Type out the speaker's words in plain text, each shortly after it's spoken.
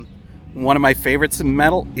One of my favorites in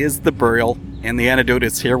metal is The Burial, and The Antidote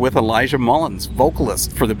is here with Elijah Mullins,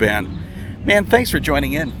 vocalist for the band. Man, thanks for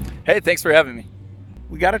joining in. Hey, thanks for having me.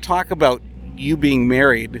 We got to talk about you being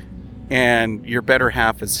married and your better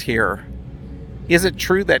half is here. Is it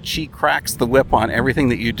true that she cracks the whip on everything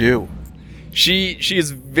that you do? She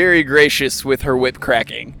is very gracious with her whip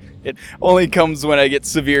cracking. It only comes when I get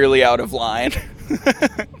severely out of line.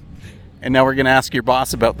 And now we're going to ask your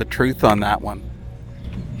boss about the truth on that one.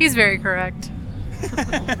 He's very correct.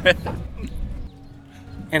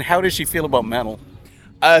 And how does she feel about metal?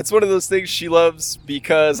 It's one of those things she loves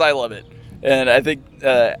because I love it. And I think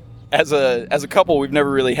as a couple, we've never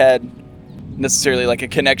really had necessarily like a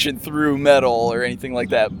connection through metal or anything like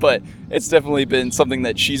that. But it's definitely been something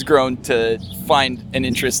that she's grown to find an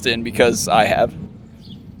interest in because I have.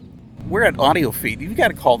 We're at Audio Feed. You've got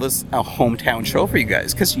to call this a hometown show for you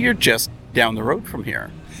guys because you're just down the road from here.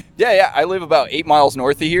 Yeah. I live about 8 miles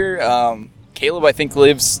north of here. Caleb, I think,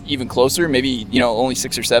 lives even closer, maybe, only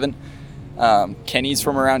 6 or 7. Kenny's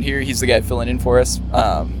from around here. He's the guy filling in for us.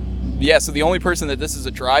 So the only person that this is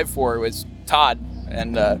a drive for was Todd.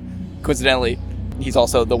 And coincidentally, he's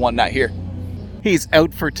also the one not here. He's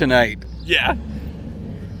out for tonight. Yeah.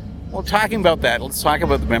 Well, talking about that, let's talk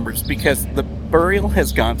about the members because The Burial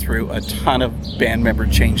has gone through a ton of band member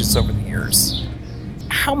changes over the years.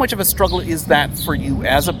 How much of a struggle is that for you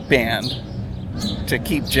as a band to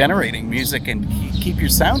keep generating music and keep your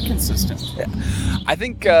sound consistent? Yeah. I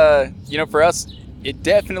think, for us, it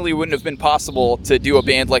definitely wouldn't have been possible to do a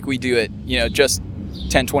band like we do it, just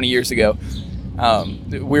 10, 20 years ago.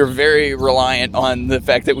 We're very reliant on the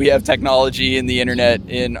fact that we have technology and the internet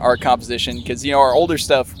in our composition because, our older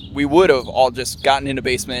stuff, we would have all just gotten in a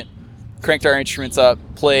basement, cranked our instruments up,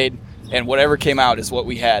 played, and whatever came out is what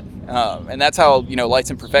we had. And that's how, Lights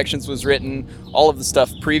and Perfections was written, all of the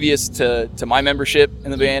stuff previous to my membership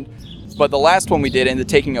in the band. But the last one we did, in The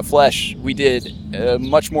Taking of Flesh, we did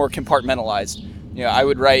much more compartmentalized. I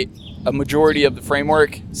would write a majority of the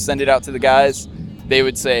framework, send it out to the guys. They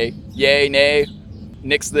would say, yay, nay,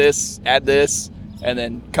 nix this, add this, and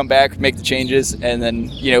then come back, make the changes, and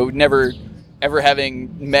then, never ever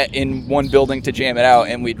having met in one building to jam it out,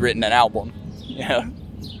 and we'd written an album. Yeah.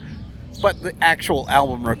 But the actual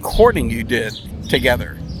album recording you did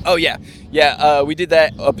together. Oh, yeah. Yeah, we did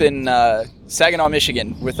that up in Saginaw,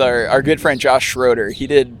 Michigan with our good friend Josh Schroeder. He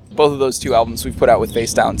did both of those 2 albums we've put out with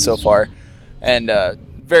Facedown so far. And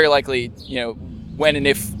very likely, when and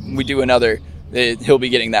if we do another, he'll be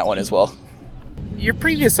getting that one as well. Your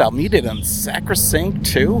previous album you did on Sacrosanct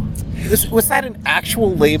too? Was that an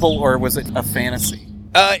actual label or was it a fantasy?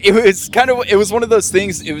 It was one of those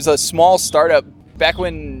things. It was a small startup back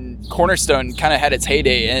when Cornerstone kind of had its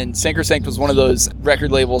heyday, and Sacrosanct was one of those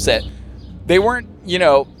record labels that they weren't,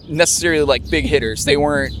 necessarily like big hitters. They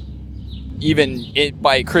weren't even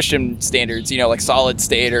by Christian standards, like Solid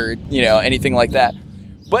State or, anything like that.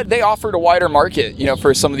 But they offered a wider market,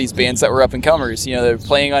 for some of these bands that were up-and-comers. They're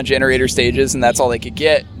playing on Generator stages, and that's all they could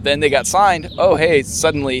get. Then they got signed. Oh, hey,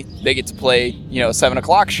 suddenly they get to play, a 7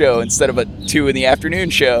 o'clock show instead of a 2 in the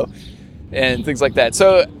afternoon show and things like that.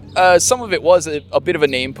 So some of it was a bit of a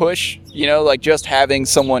name push, like just having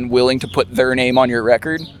someone willing to put their name on your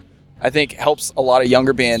record, I think helps a lot of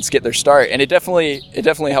younger bands get their start. And it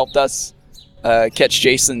definitely helped us catch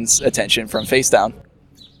Jason's attention from Facedown.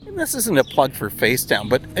 And this isn't a plug for Facedown,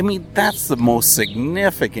 but that's the most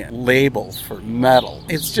significant label for metal.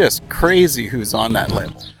 It's just crazy who's on that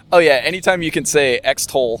label. Oh yeah, anytime you can say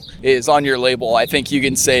X-Toll is on your label, I think you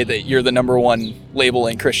can say that you're the number one label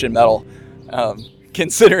in Christian metal,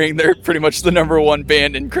 considering they're pretty much the number one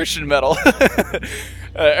band in Christian metal.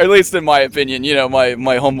 At least in my opinion,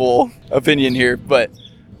 my humble opinion here, but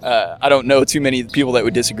I don't know too many people that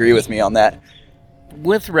would disagree with me on that.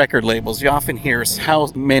 With record labels, you often hear how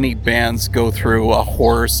many bands go through a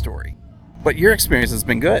horror story. But your experience has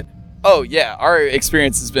been good. Oh, yeah. Our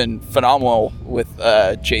experience has been phenomenal with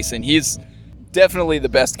Jason. He's definitely the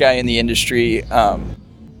best guy in the industry.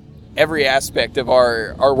 Every aspect of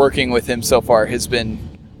our working with him so far has been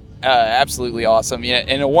absolutely awesome.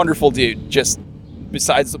 And a wonderful dude, just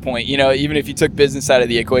besides the point. Even if you took business out of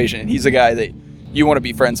the equation, he's a guy that you want to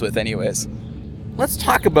be friends with anyways. Let's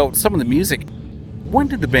talk about some of the music. When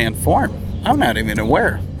did the band form? I'm not even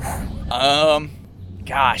aware.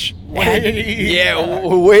 Gosh.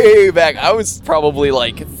 Way back. I was probably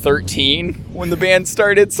like 13 when the band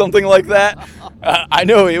started, something like that. I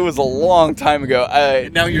know it was a long time ago.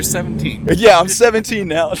 Now you're 17. Yeah, I'm 17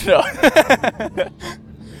 now. No.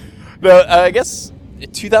 No, I guess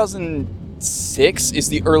 2000, 2006 is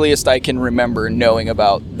the earliest I can remember knowing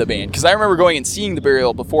about the band. Because I remember going and seeing The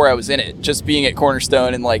Burial before I was in it, just being at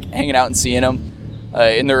Cornerstone and like hanging out and seeing them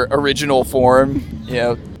in their original form, you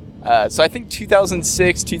know. So I think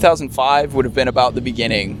 2006, 2005 would have been about the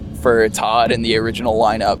beginning for Todd and the original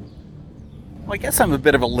lineup. Well, I guess I'm a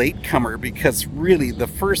bit of a latecomer because really the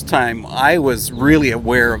first time I was really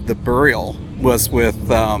aware of The Burial was with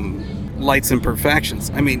Lights Imperfections.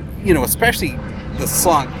 I mean, you know, especially the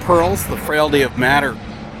song Pearls, The Frailty of Matter.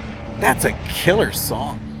 That's a killer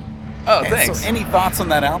song. Oh, thanks. So any thoughts on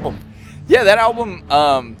that album? Yeah, that album,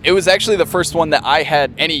 it was actually the first one that I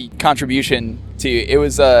had any contribution to. It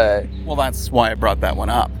was... Well, that's why I brought that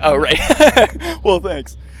one up. Oh, right. Well,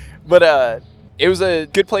 thanks. But it was a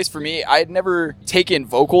good place for me. I had never taken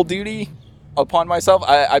vocal duty upon myself.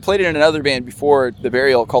 I played in another band before The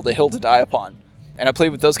Burial called The Hill to Die Upon. And I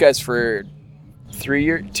played with those guys for 2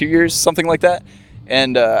 years, something like that.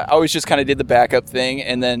 And I always just kind of did the backup thing.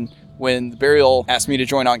 And then when The Burial asked me to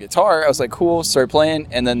join on guitar, I was like, cool, started playing.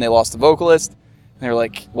 And then they lost a vocalist. And they were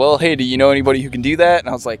like, well, hey, do you know anybody who can do that? And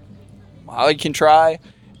I was like, well, I can try.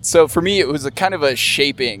 So for me, it was a kind of a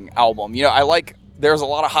shaping album. You know, there's a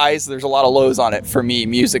lot of highs, there's a lot of lows on it for me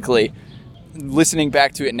musically. Listening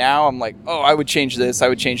back to it now, I'm like, oh, I would change this, I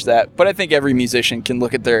would change that. But I think every musician can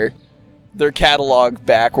look at their catalog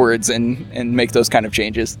backwards and make those kind of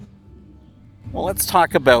changes. Well, let's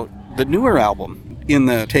talk about the newer album, In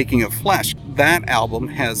the Taking of Flesh. That album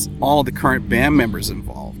has all the current band members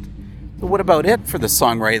involved. So what about it for the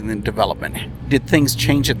songwriting and development? Did things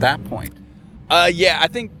change at that point? Yeah, I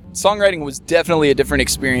think songwriting was definitely a different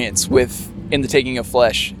experience with In the Taking of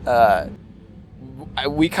Flesh.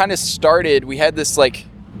 We kind of started, we had this like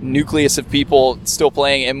nucleus of people still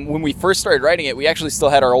playing, and when we first started writing it, we actually still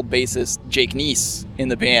had our old bassist Jake Neese in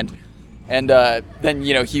the band. And then,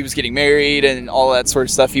 you know, he was getting married and all that sort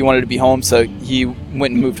of stuff. He wanted to be home, so he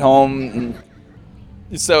went and moved home.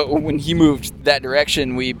 And so when he moved that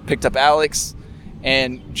direction, we picked up Alex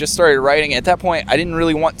and just started writing. At that point, I didn't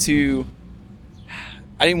want to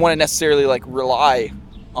necessarily like rely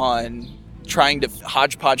on trying to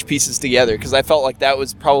hodgepodge pieces together, because I felt like that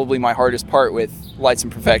was probably my hardest part with Lights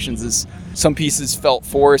Imperfections, is some pieces felt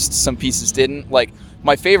forced, some pieces didn't. Like,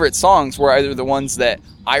 my favorite songs were either the ones that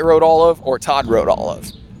I wrote all of or Todd wrote all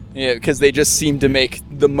of, because they just seemed to make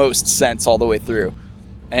the most sense all the way through.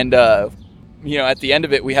 And you know, at the end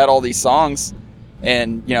of it, we had all these songs,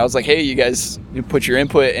 and you know, I was like, hey, you guys put your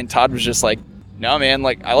input, and Todd was just like, no man,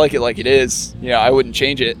 like, I like it like it is, you know, I wouldn't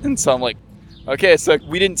change it. And so I'm like, okay. So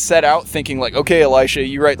we didn't set out thinking like, okay, Elisha,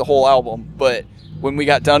 you write the whole album. But when we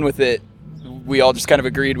got done with it, we all just kind of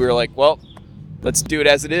agreed. We were like, well, let's do it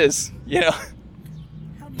as it is, you know.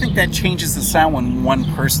 How do you think that changes the sound when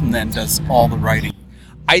one person then does all the writing?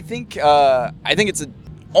 I think it's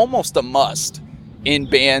almost a must in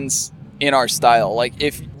bands in our style. Like,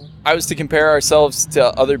 if I was to compare ourselves to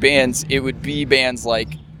other bands, it would be bands like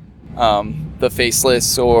The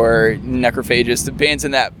Faceless or Necrophagus, the bands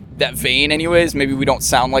in that vein anyways. Maybe we don't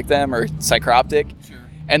sound like them, or Psychroptic. Sure.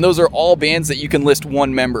 And those are all bands that you can list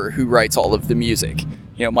one member who writes all of the music.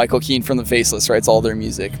 You know, Michael Keane from The Faceless writes all their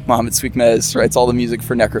music. Mohammed Sweetmez writes all the music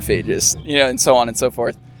for Necrophagus, you know, and so on and so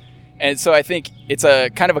forth. And so I think it's a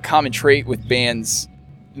kind of a common trait with bands,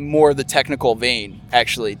 more the technical vein,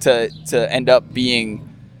 actually, to end up being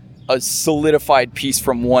a solidified piece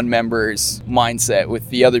from one member's mindset, with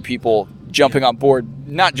the other people jumping on board,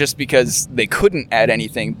 not just because they couldn't add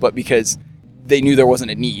anything, but because they knew there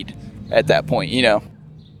wasn't a need at that point, you know.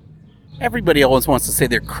 Everybody always wants to say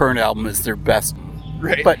their current album is their best.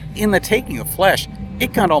 Right. But In the Taking of Flesh,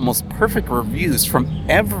 it got almost perfect reviews from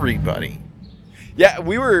everybody. Yeah,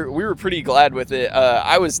 we were pretty glad with it.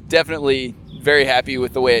 I was definitely very happy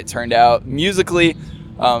with the way it turned out. Musically,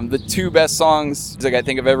 the two best songs like I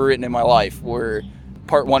think I've ever written in my life were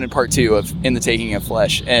Part 1 and Part 2 of In the Taking of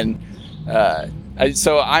Flesh. And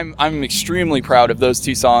so I'm extremely proud of those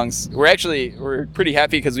two songs. We're pretty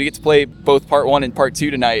happy because we get to play both Part 1 and Part 2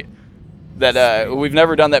 tonight. That we've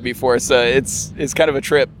never done that before, so it's kind of a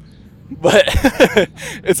trip. But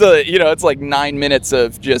it's like 9 minutes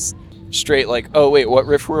of just straight like, oh wait, what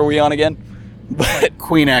riff were we on again? But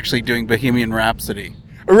Queen actually doing Bohemian Rhapsody.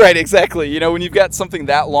 Right, exactly. You know, when you've got something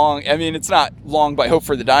that long, I mean, it's not long by Hope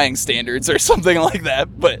for the Dying standards or something like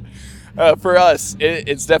that, but for us,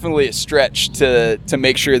 it's definitely a stretch to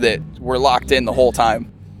make sure that we're locked in the whole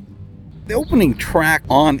time. The opening track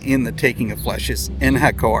on In the Taking of Flesh is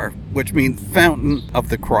En-Hakkore, which means Fountain of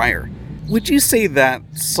the Crier. Would you say that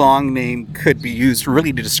song name could be used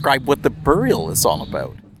really to describe what The Burial is all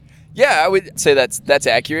about? Yeah, I would say that's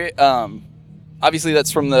accurate. obviously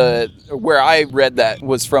that's from where I read that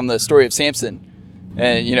was from the story of Samson.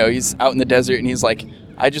 And, he's out in the desert and he's like,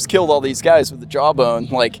 I just killed all these guys with the jawbone.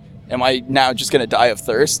 Like, am I now just going to die of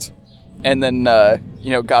thirst? And then,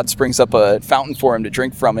 God springs up a fountain for him to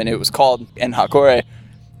drink from, and it was called En Hakore.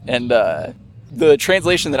 And the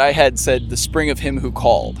translation that I had said, the spring of him who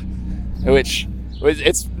called, which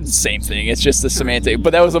it's the same thing. It's just the semantic,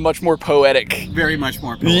 but that was a much more poetic. Very much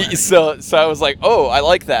more poetic. So I was like, oh, I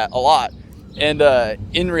like that a lot. And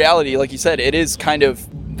in reality, like you said, it is kind of,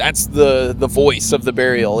 that's the voice of the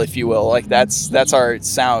burial, if you will. Like that's our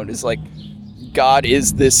sound, is like, God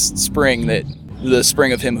is this spring, that the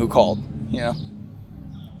spring of him who called,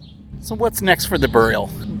 So what's next for the burial?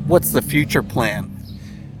 What's the future plan?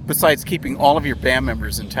 Besides keeping all of your band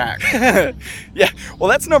members intact. Yeah, well,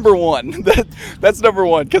 that's number one. That's number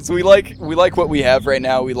one, because we like what we have right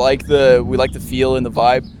now. We like the feel and the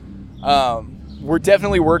vibe. We're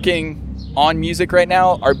definitely working on music right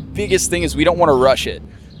now. Our biggest thing is we don't want to rush it.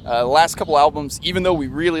 The last couple albums, even though we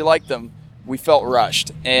really liked them, we felt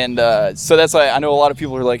rushed, and so that's why I know a lot of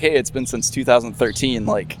people are like, "Hey, it's been since 2013.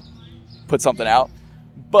 Like, put something out."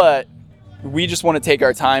 But we just want to take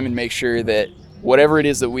our time and make sure that whatever it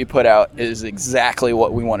is that we put out is exactly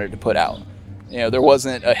what we wanted to put out. There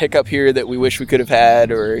wasn't a hiccup here that we wish we could have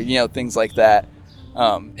had, or things like that.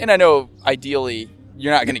 And I know ideally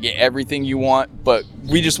you're not going to get everything you want, but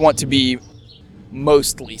we just want to be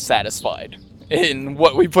mostly satisfied in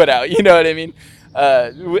what we put out. You know what I mean?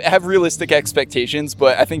 Have realistic expectations,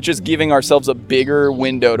 but I think just giving ourselves a bigger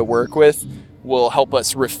window to work with will help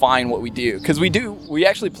us refine what we do. Because we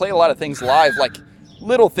actually play a lot of things live, like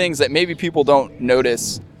little things that maybe people don't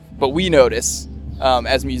notice, but we notice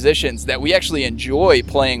as musicians, that we actually enjoy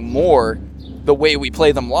playing more the way we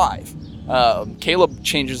play them live. Caleb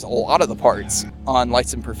changes a lot of the parts on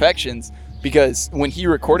Lights and Perfections, because when he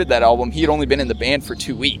recorded that album, he had only been in the band for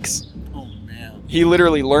 2 weeks. Oh, man. He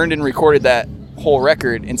literally learned and recorded that whole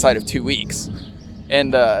record inside of 2 weeks.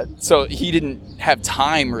 And so he didn't have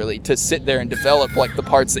time really to sit there and develop like the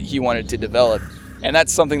parts that he wanted to develop. And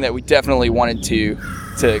that's something that we definitely wanted to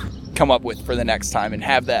come up with for the next time, and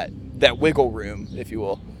have that wiggle room, if you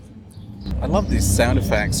will. I love these sound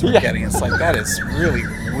effects we're getting. It's like, that is really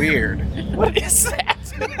weird. What is that?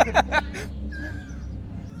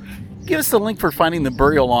 Give us the link for finding the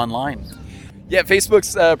burial online. Yeah,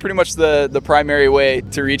 Facebook's pretty much the primary way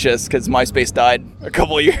to reach us, because MySpace died a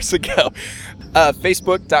couple of years ago.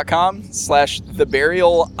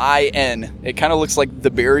 Facebook.com/theburialin. It kind of looks like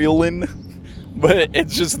the burialin, but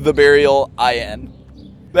it's just the burialin.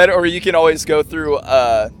 That, or you can always go through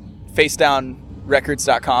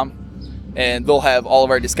facedownrecords.com, and they'll have all of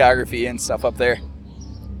our discography and stuff up there.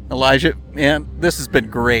 Elijah, man, this has been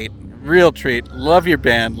great. Real treat. Love your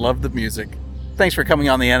band. Love the music. Thanks for coming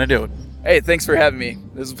on The Antidote. Hey, thanks for having me.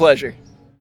 It was a pleasure.